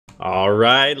All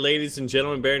right, ladies and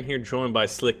gentlemen, Baron here, joined by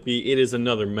Slick B. It is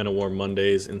another Men of War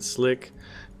Mondays, and Slick,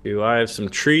 do I have some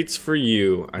treats for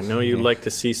you? I know you like to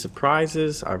see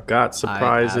surprises. I've got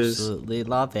surprises. I absolutely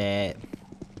love it.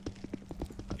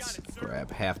 Let's grab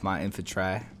half my infantry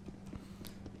and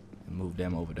move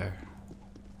them over there.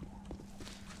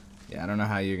 Yeah, I don't know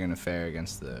how you're gonna fare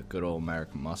against the good old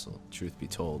American muscle, truth be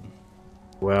told.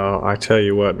 Well, I tell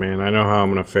you what, man, I know how I'm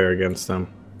gonna fare against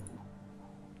them.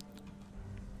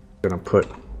 Gonna put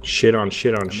shit on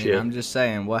shit on shit. I'm just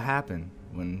saying, what happened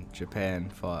when Japan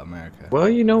fought America? Well,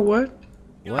 you know what?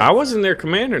 I wasn't their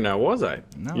commander now, was I?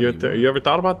 No, you ever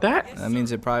thought about that? That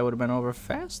means it probably would have been over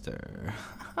faster.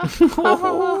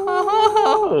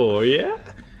 Oh, yeah?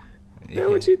 Is that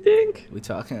what you think? We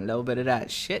talking a little bit of that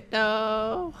shit,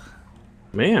 though.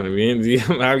 Man, I mean,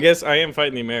 I guess I am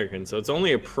fighting the Americans, so it's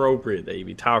only appropriate that you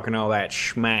be talking all that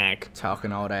schmack.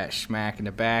 Talking all that schmack in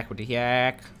the back with the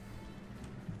yak.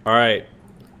 All right,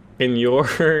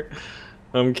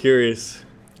 I'm curious.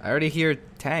 I already hear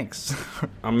tanks.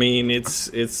 I mean, it's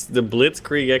the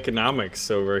blitzkrieg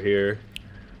economics over here.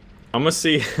 I'm gonna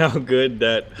see how good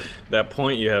that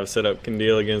point you have set up can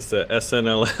deal against the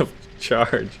SNLF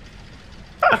charge.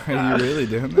 Are you really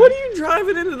doing that? What are you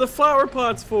driving into the flower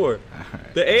pots for?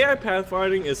 Right. The AI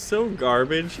pathfinding is so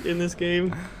garbage in this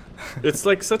game. It's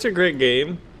like such a great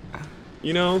game,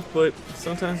 you know, but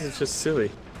sometimes it's just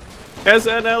silly.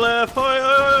 SNLF! Hoi,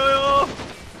 hoi, hoi, hoi.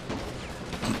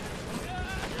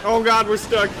 Oh god, we're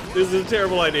stuck. This is a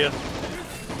terrible idea.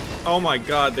 Oh my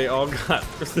god, they all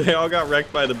got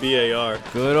wrecked by the BAR.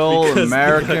 Good old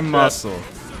American muscle.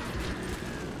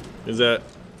 Is that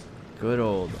good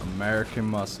old American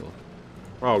muscle?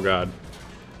 Oh god.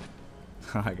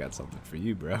 I got something for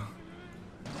you, bro.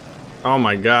 Oh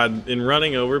my god, in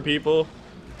running over people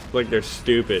like they're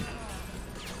stupid.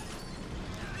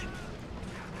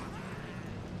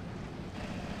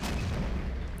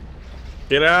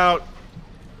 Get out!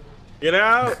 Get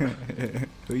out!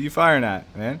 Who you firing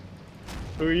at, man?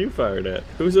 Who are you fired at?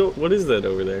 What is that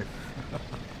over there?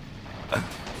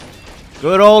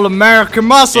 Good old American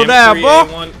muscle there,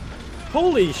 boy!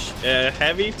 Holy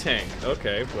heavy tank.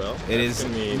 Okay, well. It is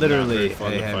literally a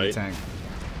heavy tank.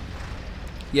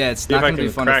 Yeah, it's not going to be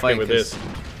fun to fight with this.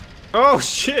 Oh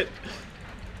shit!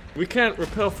 We can't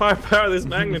repel firepower of this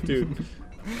magnitude.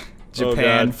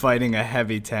 Japan fighting a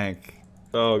heavy tank.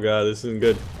 Oh god, this isn't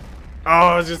good. Oh,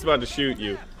 I was just about to shoot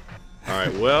you.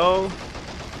 Alright, well.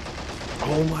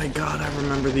 Oh my god, I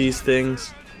remember these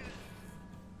things.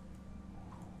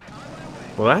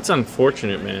 Well, that's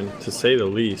unfortunate, man, to say the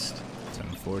least. It's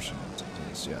unfortunate.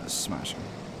 Yeah, smashing.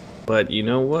 But you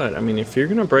know what? I mean, if you're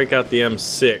gonna break out the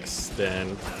M6,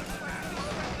 then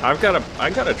I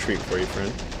got a treat for you,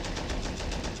 friend.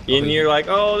 And you're like,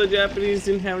 oh, the Japanese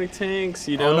didn't have any tanks,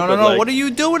 you know? Oh, no. Like, what are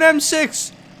you doing,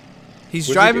 M6? He's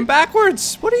driving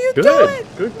backwards. What are you doing?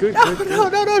 Good. No.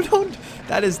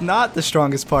 That is not the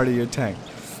strongest part of your tank.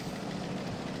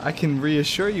 I can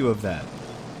reassure you of that.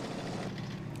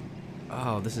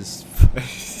 Oh, this is...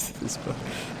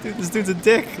 Dude, this dude's a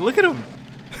dick. Look at him.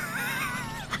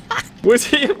 What is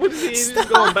he? He's just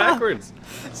going backwards.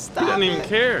 Stop. He doesn't even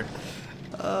care.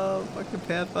 Oh, fucking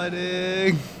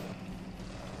pathfinding.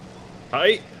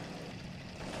 Hi.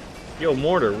 Yo,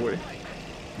 mortar. What?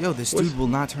 Yo, this dude will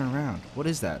not turn around. What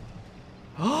is that?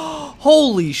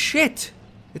 Holy shit!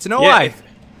 It's an OI. Yeah.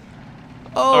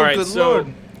 Oh, all right, good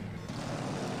lord.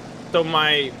 So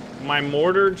my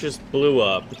mortar just blew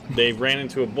up. They ran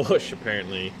into a bush,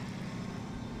 apparently.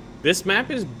 This map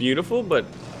is beautiful, but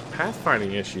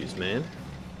pathfinding issues, man.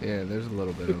 Yeah, there's a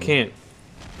little bit. You can't.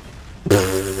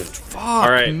 Fuck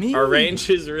all right, me. Our range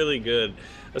is really good.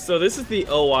 So this is the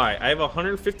OI. I have a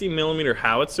 150mm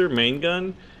howitzer main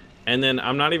gun. And then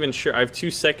I'm not even sure. I have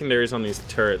 2 secondaries on these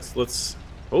turrets. Let's.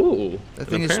 Oh,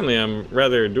 apparently I'm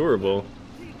rather durable.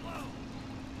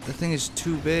 The thing is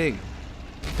too big.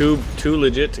 Too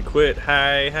legit to quit.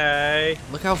 Hi.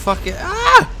 Look how fucking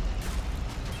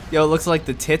Yo, it looks like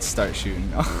the tits start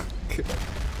shooting.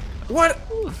 What?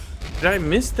 Did I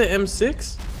miss the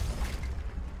M6?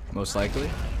 Most likely.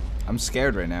 I'm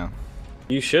scared right now.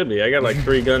 You should be. I got like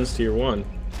 3 guns to your 1.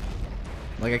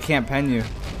 Like I can't pen you.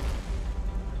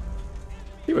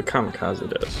 See what Kamikaze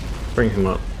does. Bring him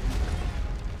up.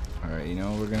 Alright, you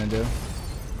know what we're gonna do?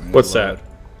 What's that?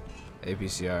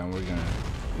 APCR, and we're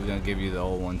gonna give you the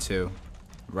old one too.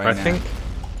 Right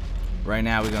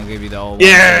now we're gonna give you the old one.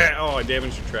 Yeah! Oh, I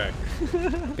damaged your track.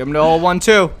 Give him the old one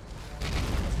too.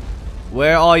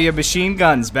 Where are all your machine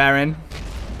guns, Baron?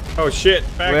 Oh shit!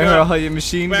 Where are all your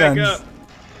machine guns? Back up.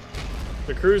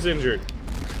 The crew's injured.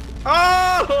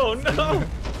 Oh no!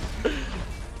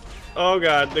 Oh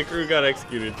god, the crew got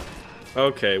executed.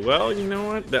 Okay, well, you know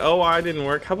what? The OI didn't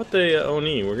work. How about the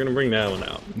ONI? We're gonna bring that one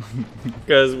out.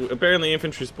 Because apparently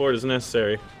infantry support is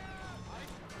necessary.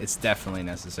 It's definitely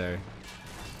necessary.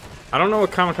 I don't know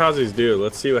what kamikazes do.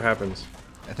 Let's see what happens.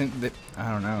 I think that, I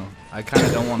don't know. I kind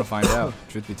of don't want to find out,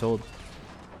 truth be told.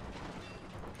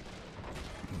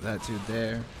 That dude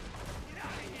there.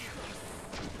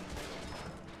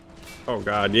 Oh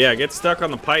god, yeah, get stuck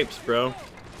on the pipes, bro.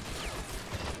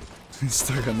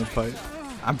 Stuck on the pipe.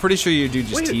 I'm pretty sure your dude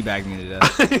just teabagged me to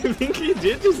death. I think he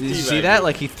did just teabag. Did you see that? Me.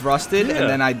 Like he thrusted and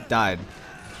then I died.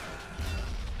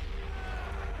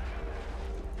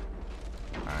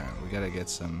 Alright, we gotta get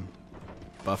some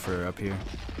buffer up here.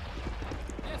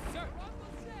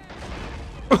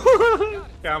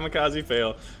 Kamikaze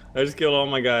fail. I just killed all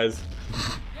my guys.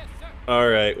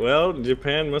 Alright, well,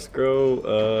 Japan must grow,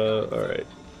 alright.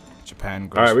 Japan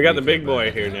grows. Alright, we got the big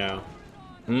boy here now.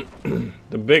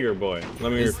 The bigger boy.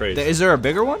 Let me rephrase. Is there a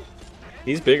bigger one?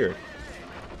 He's bigger.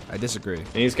 I disagree. And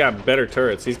he's got better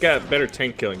turrets. He's got better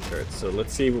tank killing turrets. So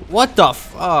let's see. What the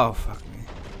f— oh, fuck me.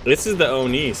 This is the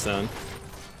Oni, son.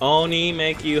 Oni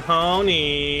make you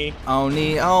honey.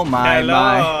 Oni, oh my,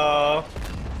 Hello. my.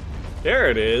 There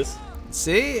it is.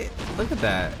 See? Look at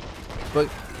that. But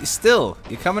still,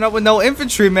 you're coming up with no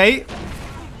infantry, mate.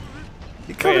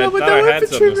 You're coming up with no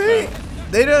infantry, mate.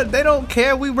 They don't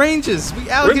care. We rangers. We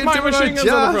out here doing our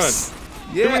jobs.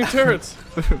 Yeah. Doing turrets.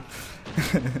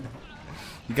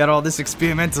 You got all this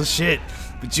experimental shit,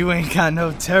 but you ain't got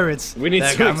no turrets. We need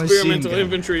some experimental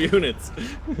infantry units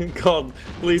called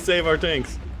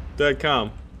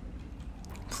PleaseSaveOurTanks.com.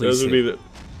 Those would be the.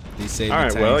 All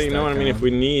right. Well, you know what I mean. If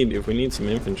we need some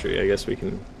infantry, I guess we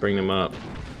can bring them up.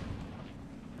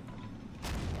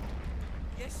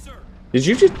 Yes, sir. Did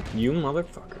you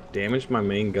motherfucker damage my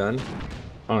main gun?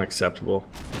 Unacceptable.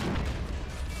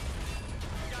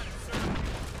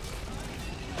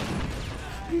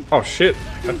 Oh shit!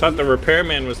 I thought the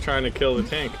repairman was trying to kill the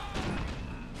tank.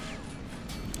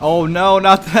 Oh no,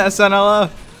 not the SNLF!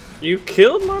 You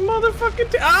killed my motherfucking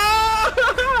tank! Ah!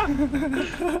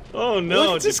 Oh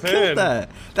no, what just Japan! Killed that?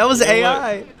 That was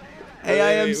AI.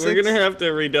 AIM6. We're gonna have to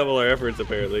redouble our efforts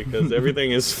apparently because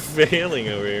everything is failing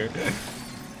over here.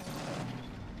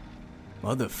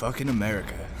 Motherfucking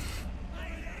America.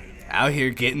 Out here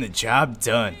getting the job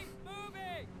done.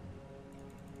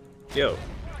 Yo.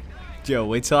 Yo,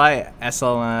 wait till I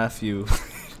SLF you.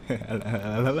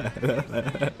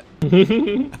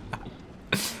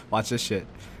 Watch this shit.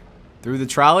 Through the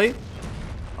trolley?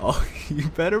 Oh, you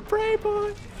better pray,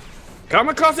 boy.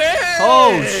 Kamikaze!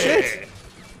 Oh, shit.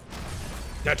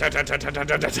 Da, da, da, da, da,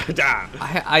 da, da, da.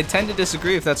 I tend to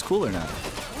disagree if that's cool or not.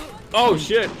 Oh,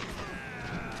 shit.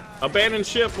 Abandon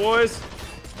ship, boys.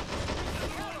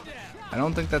 I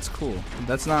don't think that's cool.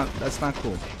 That's not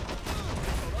cool.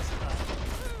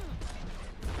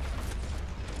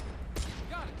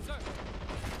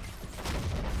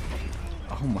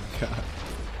 Oh my god.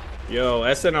 Yo,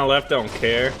 SNLF don't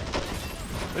care.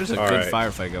 There's a good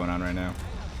firefight going on right now.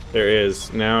 There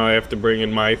is. Now I have to bring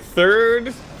in my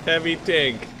third heavy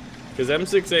tank. Because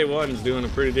M6A1 is doing a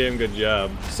pretty damn good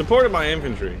job. Supported by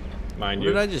infantry, mind you.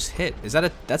 What did I just hit? Is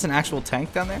that that's an actual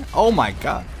tank down there? Oh my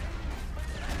god.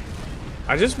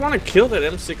 I just want to kill that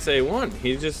M6A1.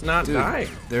 He's just not dying.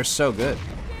 They're so good.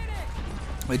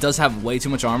 It does have way too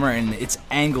much armor and it's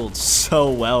angled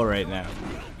so well right now.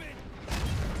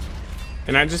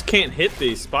 And I just can't hit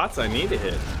these spots I need to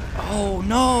hit. Oh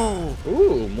no!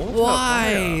 Ooh, more.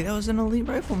 Why? That was an elite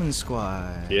rifleman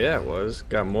squad. Yeah, it was.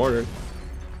 Got mortared.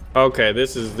 Okay,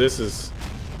 this is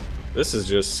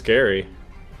just scary.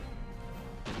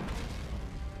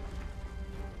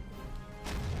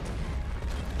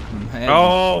 Man.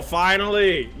 Oh,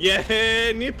 finally!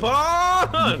 Yeah,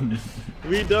 Nippon!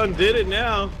 We done did it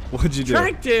now. What'd you do?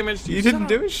 Strike damage. You didn't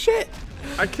do shit.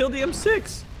 I killed the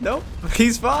M6. Nope,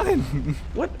 he's fine.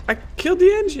 What? I killed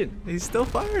the engine. He's still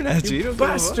firing at you. You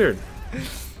bastard.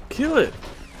 Kill it.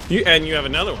 And you have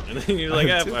another one. And then you're like,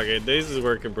 ah, okay, this is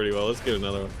working pretty well. Let's get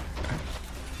another one.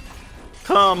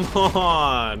 Come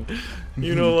on.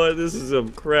 You know what? This is some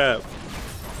crap.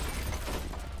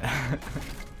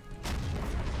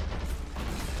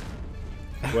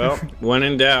 Well, when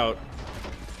in doubt,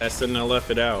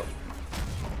 SNLF it out.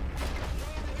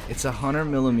 It's a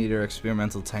 100mm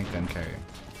experimental tank gun carrier.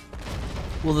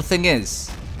 Well, the thing is,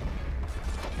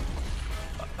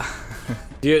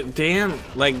 damn,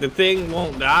 like the thing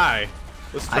won't die.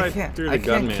 Let's try through the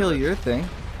gunman. I can't kill your thing.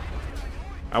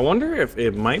 I wonder if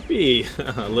it might be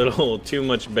a little too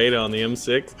much beta on the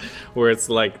M6, where it's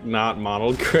like not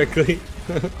modeled correctly.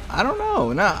 I don't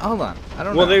know. No, hold on. I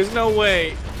don't know. Well, there's no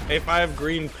way if I have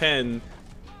green pen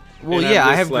Well, yeah,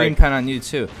 I have green pen on you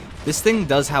too. This thing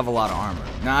does have a lot of armor.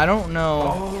 Now I don't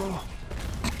know. Oh.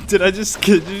 Did I just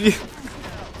kid you?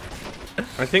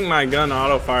 I think my gun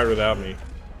auto-fired without me.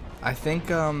 I think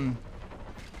Dude,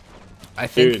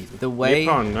 the way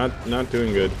Nippon not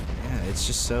doing good. Yeah, it's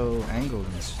just so angled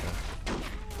and stuff.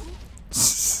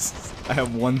 I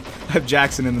have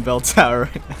Jackson in the bell tower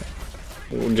right now.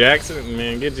 Well, Jackson,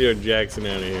 man, get your Jackson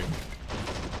out of here.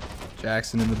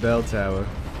 Jackson in the bell tower.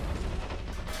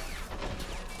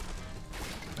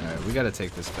 Alright, we gotta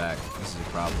take this back. This is a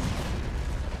problem.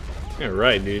 Yeah,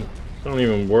 right, dude. Don't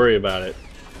even worry about it.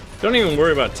 Don't even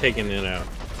worry about taking it out.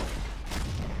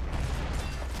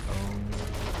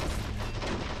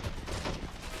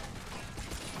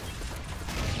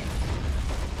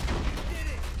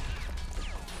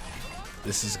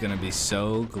 This is gonna be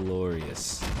so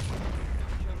glorious.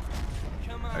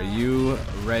 Are you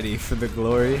ready for the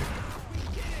glory?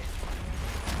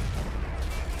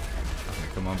 Okay,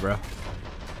 come on, bro.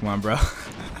 Come on, bro.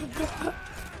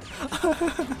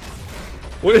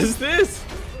 What is this?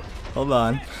 Hold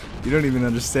on. You don't even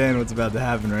understand what's about to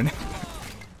happen right now.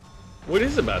 What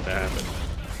is about to happen?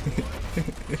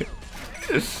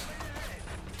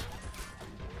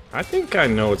 I think I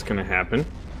know what's gonna happen.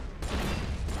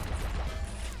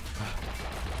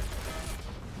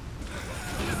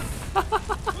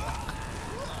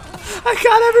 I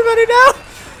got everybody now!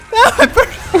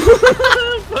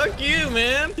 Fuck you,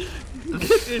 man!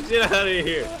 Get this shit out of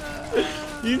here.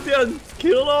 You done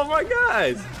killed all my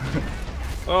guys.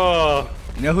 Oh.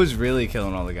 You know who's really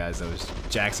killing all the guys though? Is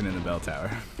Jackson in the bell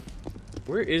tower.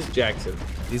 Where is Jackson?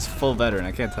 He's full veteran,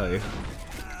 I can't tell you.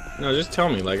 No, just tell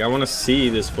me. Like, I want to see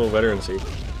this full veterancy.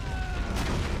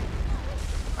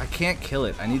 I can't kill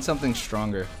it. I need something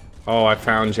stronger. Oh, I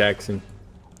found Jackson.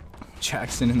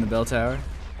 Jackson in the bell tower?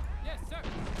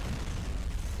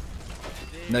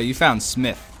 No, you found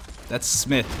Smith. That's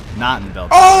Smith, not in the bell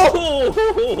tower.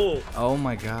 Oh! Oh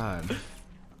my god.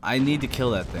 I need to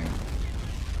kill that thing.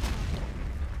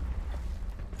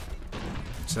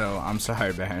 So, I'm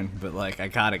sorry, Baron, but like, I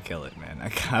gotta kill it, man. I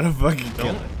gotta fucking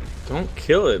kill it. Don't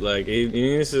kill it. Like, he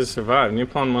needs to survive.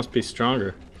 Nippon must be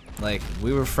stronger. Like,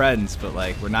 we were friends, but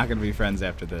like, we're not gonna be friends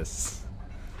after this.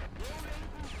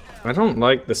 I don't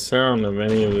like the sound of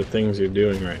any of the things you're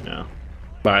doing right now,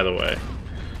 by the way.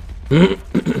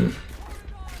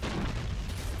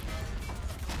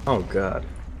 Oh god.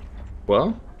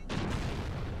 Well,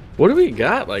 what do we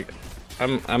got? Like,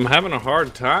 I'm having a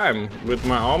hard time with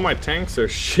all my tanks are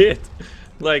shit.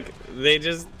 Like,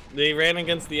 they ran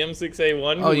against the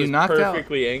M6A1 oh, who you was knocked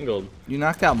perfectly angled. You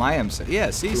knocked out my M6. Yeah,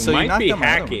 see, You so might you knocked be out my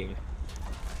other one. hacking.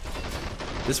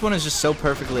 This one is just so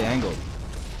perfectly angled.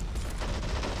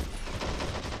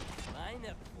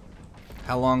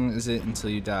 How long is it until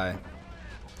you die?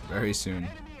 Very soon.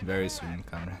 Very soon,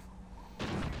 Conrad.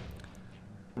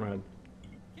 Right.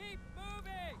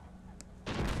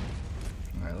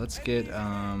 Alright, let's get,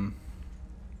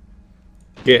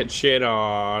 Get shit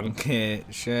on.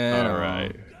 Get shit on.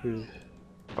 Alright.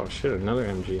 Oh shit, another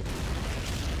MG.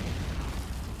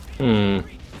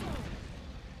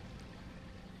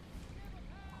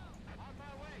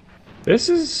 This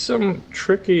is some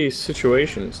tricky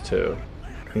situations to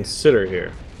consider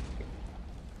here.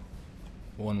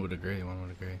 One would agree, one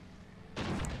would agree.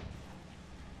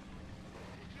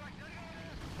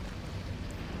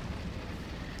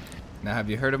 Now,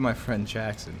 have you heard of my friend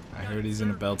Jackson? I heard he's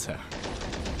in a bell tower.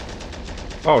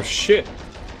 Oh shit.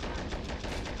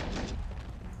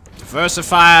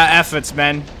 Diversify our efforts,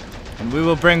 men, and we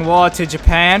will bring war to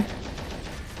Japan.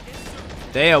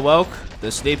 They awoke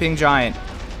the sleeping giant,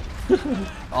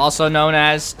 also known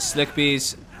as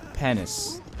Slickby's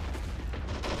penis.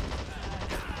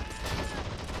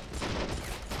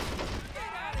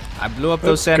 I blew up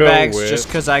those sandbags just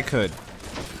because I could.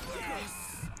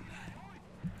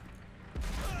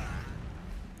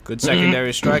 Good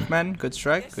secondary strike, men. Good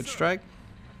strike, good strike.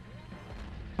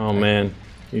 Oh man,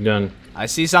 you done. I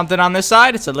see something on this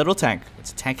side. It's a little tank.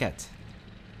 It's a tankette.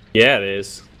 Yeah, it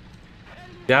is.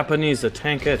 Japanese, a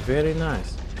tankette, very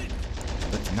nice.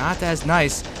 But not as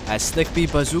nice as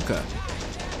Slickby Bazooka.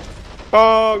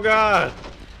 Oh god.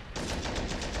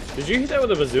 Did you hit that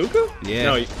with a bazooka? Yeah.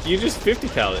 No, you just 50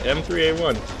 cal it,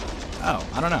 M3A1. Oh,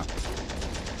 I don't know.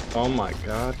 Oh my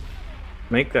god.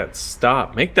 Make that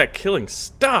stop. Make that killing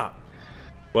stop.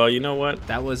 Well, you know what?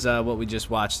 That was what we just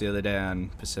watched the other day on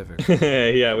Pacific.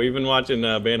 Yeah, we've been watching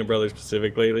Band of Brothers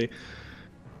Pacific lately.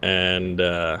 And,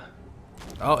 oh,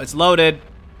 it's loaded.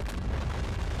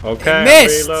 okay, it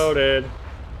missed. reloaded.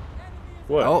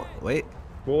 What? Oh, wait.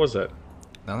 What was that?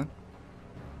 Nothing?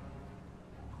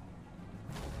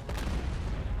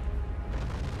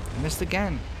 I missed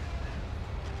again.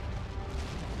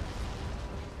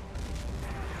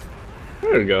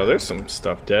 There we go. There's some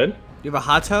stuff dead. You have a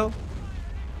Hato?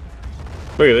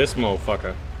 Look at this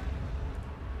motherfucker.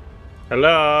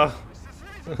 Hello.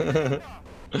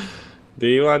 Do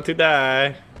you want to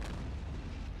die?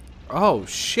 Oh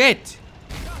shit!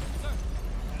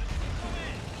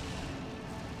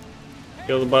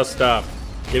 Kill the bus stop.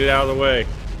 Get it out of the way.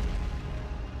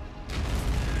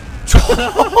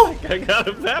 I got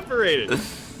evaporated.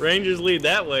 Rangers lead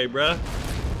that way, bruh.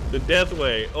 The death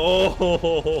way.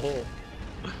 Oh.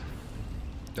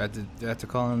 Do I have to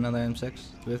call in another M6? Do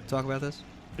we have to talk about this?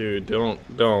 Dude, don't,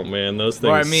 man. Those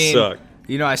things Well, I mean, suck.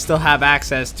 You know, I still have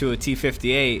access to a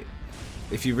T58.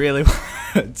 If you really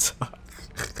want to talk.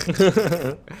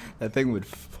 That thing would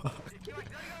fuck.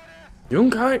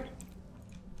 Junkai.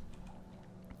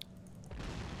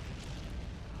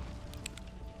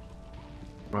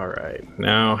 All right,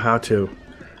 now how to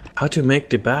make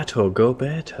the battle go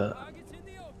better?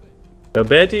 The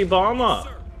Betty Bomber.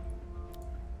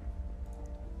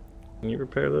 Can you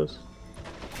repair those?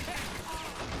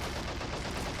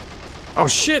 Oh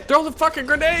shit! Throw the fucking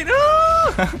grenade!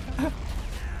 Ah!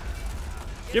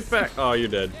 Get back! Oh, you're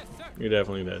dead. You're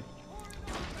definitely dead.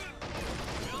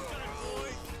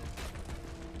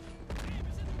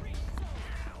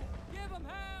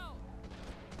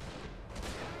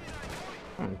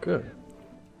 Oh, good.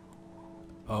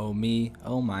 Oh me,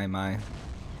 oh my.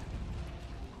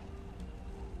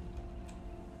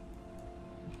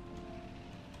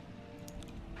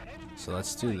 So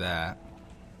let's do that.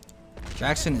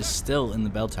 Jackson is still in the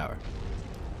bell tower.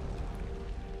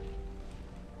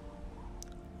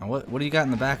 And what do you got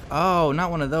in the back? Oh, not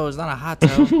one of those, not a hot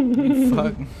tub.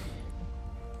 Fuck.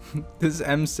 This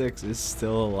M6 is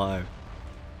still alive.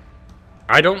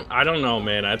 I don't know,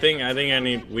 man. I think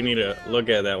we need to look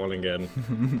at that one again.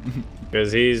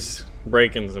 Cause he's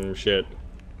breaking some shit.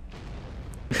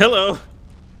 Hello,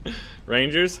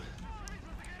 Rangers.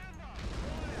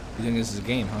 You think this is a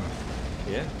game, huh?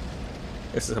 Yeah.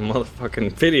 This is a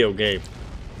motherfucking video game.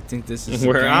 You think this is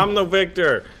where I'm the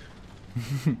victor?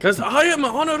 Cause I am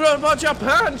honored about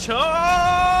Japan.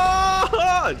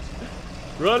 Charge!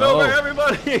 Run over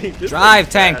everybody! Drive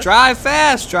tank, drive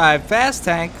fast,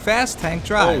 tank, fast tank,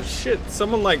 drive. Oh shit,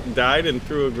 someone like died and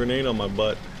threw a grenade on my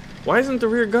butt. Why isn't the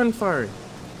rear gun firing?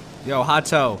 Yo,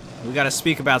 Hato, we gotta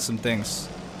speak about some things.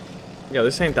 Yo,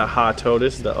 this ain't the Hato,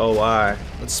 this is the OI.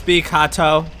 Let's speak,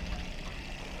 Hato.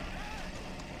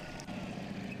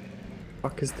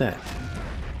 Fuck is that?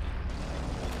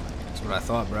 That's what I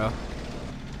thought, bro.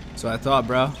 That's what I thought,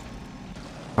 bro.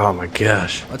 Oh my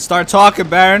gosh. Let's start talking,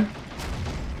 Baron.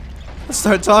 Let's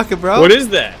start talking, bro. What is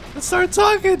that? Let's start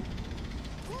talking.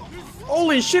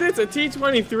 Holy shit, it's a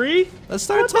T23? Let's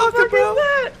start talking, bro. What the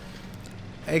fuck is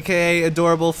that? AKA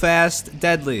adorable, fast,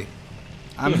 deadly.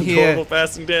 I'm here. Adorable,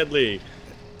 fast, and deadly.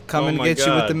 Come and get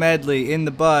you with the medley in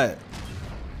the butt.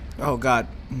 Oh god.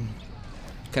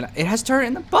 Can I? It has turret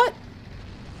in the butt.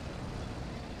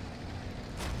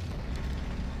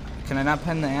 Can I not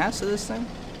pen the ass of this thing?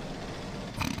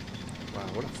 Wow,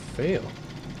 what a fail.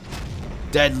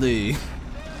 Deadly.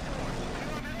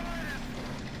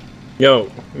 Yo,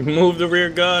 move the rear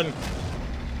gun.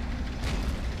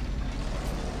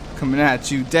 Coming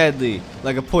at you, deadly,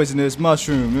 like a poisonous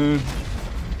mushroom, man.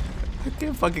 I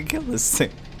can't fucking kill this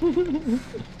thing.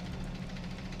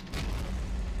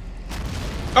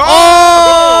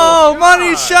 Oh,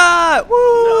 money shot! Woo!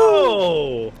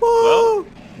 No! Woo! Well,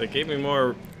 they gave me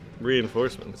more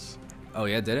reinforcements. Oh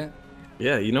yeah, did it?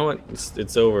 Yeah, you know what?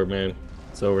 It's over, man.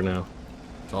 It's over now.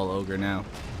 It's all ogre now.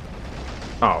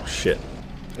 Oh shit.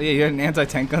 Oh, yeah, you had an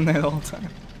anti-tank gun there the whole time.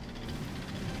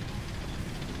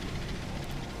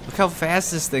 Look how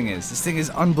fast this thing is. This thing is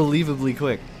unbelievably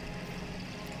quick.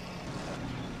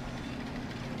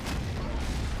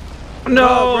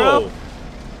 No, bro.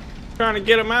 Trying to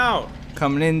get him out.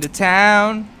 Coming into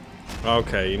town.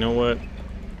 Okay, you know what?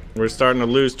 We're starting to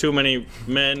lose too many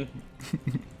men.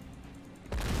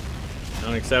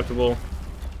 Unacceptable.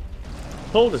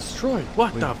 Hull destroyed.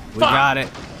 What the fuck? We got it.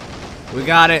 We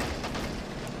got it.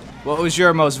 What was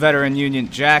your most veteran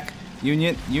unit, Jack?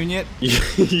 Unit? Unit,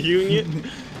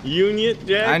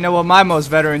 Jack? I know what my most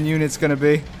veteran unit's gonna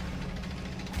be.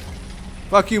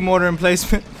 Fuck you, mortar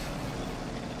emplacement.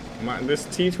 This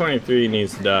T23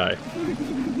 needs to die.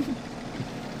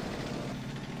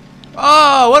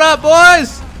 Oh, what up,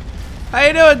 boys? How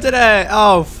you doing today?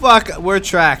 Oh, fuck, we're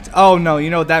tracked. Oh, no, you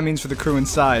know what that means for the crew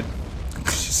inside.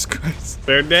 Jesus Christ.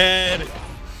 They're dead.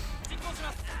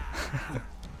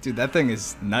 Dude, that thing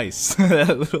is nice.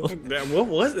 That little What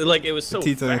was it? Like, it was so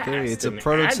T23. fast It's a and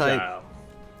prototype. agile.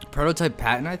 Prototype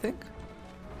patent, I think?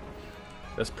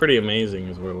 That's pretty amazing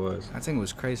is what it was. That thing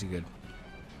was crazy good.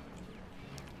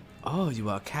 Oh, you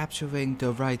are capturing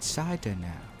the right side there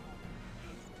now.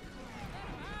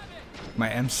 My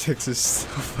M6 is so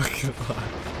fucking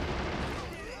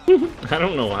alive. I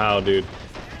don't know how, dude.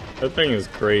 That thing is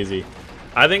crazy.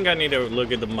 I think I need to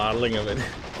look at the modeling of it.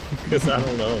 Because I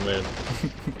don't know, man.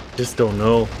 Just don't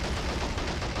know.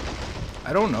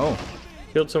 I don't know.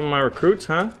 Killed some of my recruits,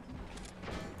 huh?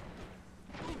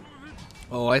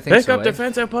 Oh, I think Take so. up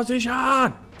defensive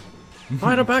position!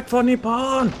 Fight back for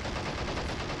Nippon!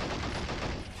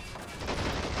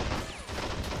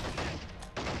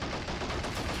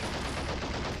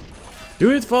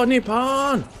 Do it for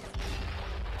Nippon!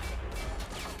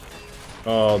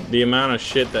 Oh, the amount of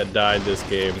shit that died this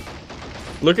game.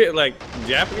 Look at, like,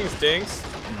 Japanese tanks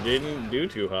didn't do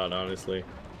too hot, honestly.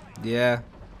 Yeah.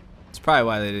 It's probably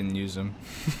why they didn't use them.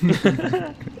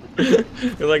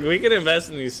 Like, we could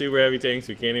invest in these super heavy tanks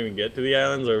we can't even get to the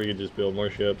islands, or we could just build more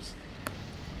ships.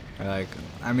 Like,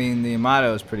 I mean, the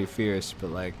Yamato is pretty fierce, but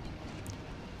like...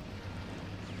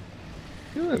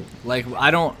 Good. Like, I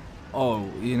don't... Oh,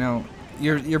 you know...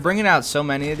 You're bringing out so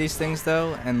many of these things,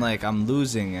 though, and like, I'm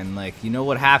losing, and like, you know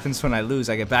what happens when I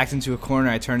lose? I get backed into a corner,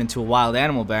 I turn into a wild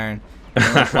animal baron.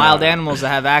 And, like, wild animals that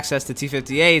have access to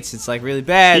T-58s, it's like really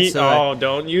bad. So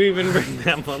don't you even bring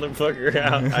that motherfucker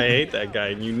out. I hate that guy,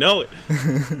 and you know it.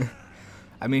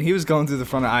 I mean, he was going through the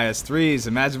front of IS-3s.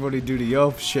 Imagine what he'd do to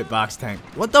your shitbox tank.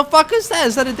 What the fuck is that?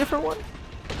 Is that a different one?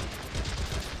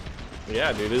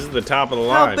 Yeah, dude, this is the top of the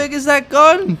line. How big is that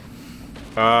gun?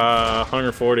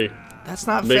 140. That's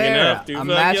not big fair. enough, dude. I'm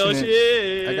matching it.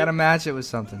 Shit. I gotta match it with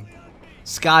something.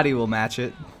 Scotty will match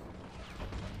it.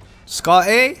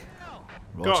 Scotty?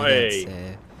 Scotty.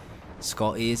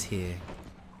 Scotty is here.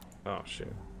 Oh,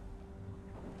 shit.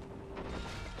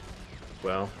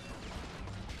 Well.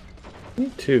 You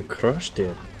two crushed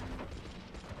it.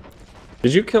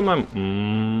 Did you kill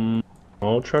my...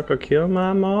 old trucker kill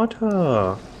my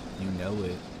mortar. You know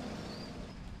it.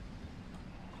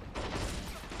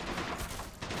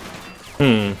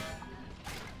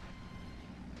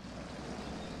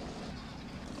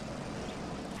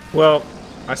 Well,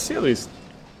 I see all these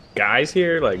guys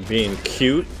here like being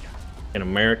cute and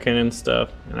American and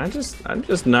stuff, and I'm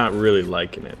just not really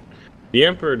liking it. The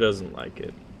Emperor doesn't like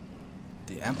it.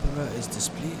 The Emperor is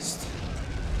displeased.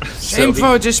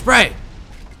 Shameful display.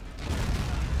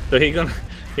 So he gonna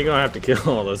have to kill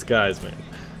all those guys, man.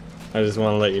 I just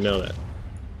want to let you know that.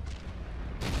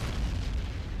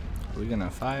 Are we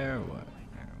gonna fire or what?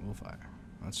 Yeah, we'll fire.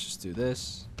 Let's just do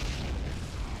this.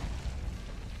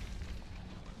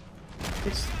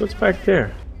 What's back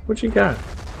there? What you got?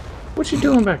 What you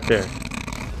doing back there?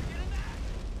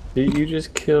 You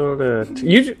just killed a...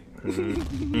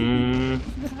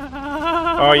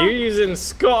 Oh, you're using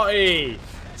Scotty!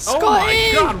 Scotty! Oh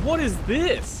my god, what is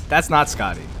this? That's not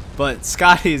Scotty, but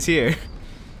Scotty is here.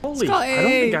 Holy, Scotty! I don't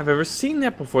think I've ever seen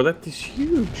that before. That is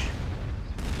huge.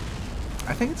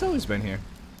 I think it's always been here.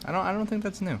 I don't think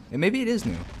that's new. And maybe it is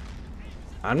new.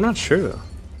 I'm not sure though.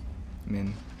 I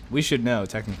mean, we should know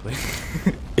technically.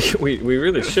 we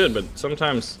really should, but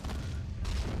sometimes.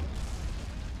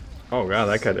 Oh god,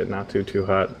 that guy did not do too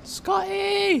hot.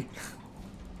 Scotty!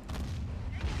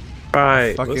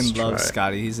 Right. Fucking love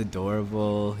Scotty. He's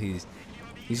adorable. He's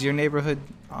your neighborhood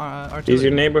artillery. He's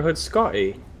your neighborhood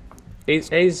Scotty.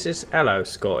 He's just hello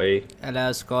Scotty.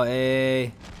 Hello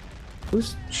Scotty.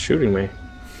 Who's shooting me?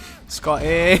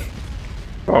 Scotty.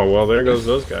 Oh well, there goes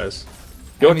those guys.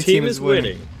 Your team is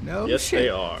winning. No yes, shit. they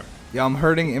are. Yeah, I'm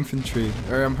hurting infantry,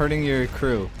 or I'm hurting your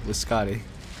crew with Scotty.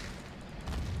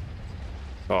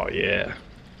 Oh yeah.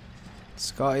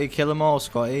 Scotty, kill them all,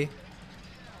 Scotty.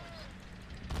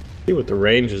 See what the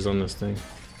range is on this thing.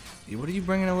 What are you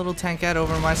bringing a little tank at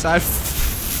over my side?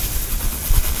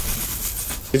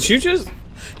 Did you just?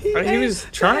 He was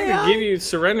trying to give you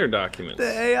surrender documents. The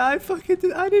AI fucking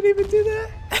did. I didn't even do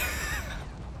that.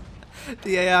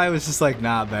 The AI was just like,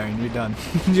 nah, Baron, you're done.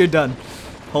 You're done.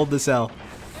 Hold this L.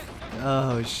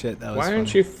 Oh shit, that was Why aren't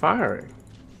funny. you firing?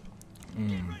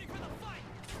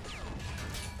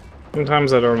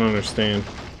 Sometimes I don't understand.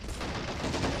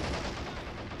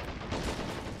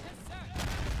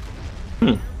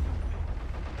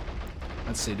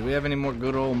 Let's see, do we have any more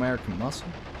good old American muscle?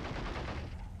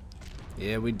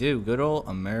 Yeah, we do. Good old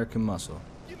American muscle.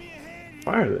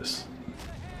 Fire this.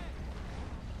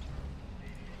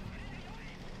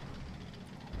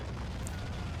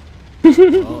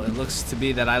 Well, it looks to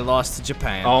be that I lost to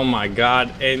Japan. Oh my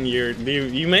god, and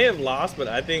you may have lost, but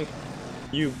I think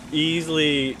you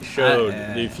easily showed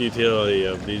the futility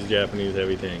of these Japanese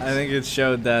heavy tanks. I think it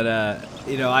showed that,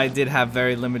 you know, I did have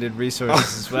very limited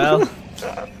resources as well.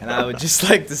 And I would just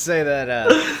like to say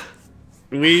that,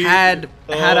 had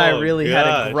I really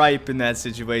had a gripe in that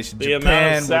situation, the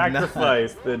amount of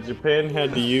sacrifice that Japan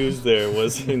had to use there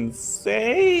was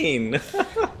insane.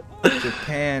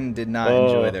 Japan did not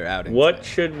enjoy their outing. What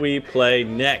should we play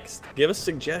next? Give us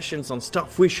suggestions on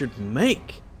stuff we should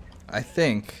make. I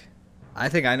think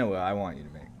I know what I want you to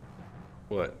make.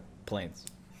 What? Planes.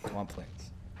 I want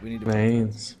planes. We need to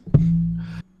planes.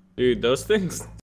 Dude, those things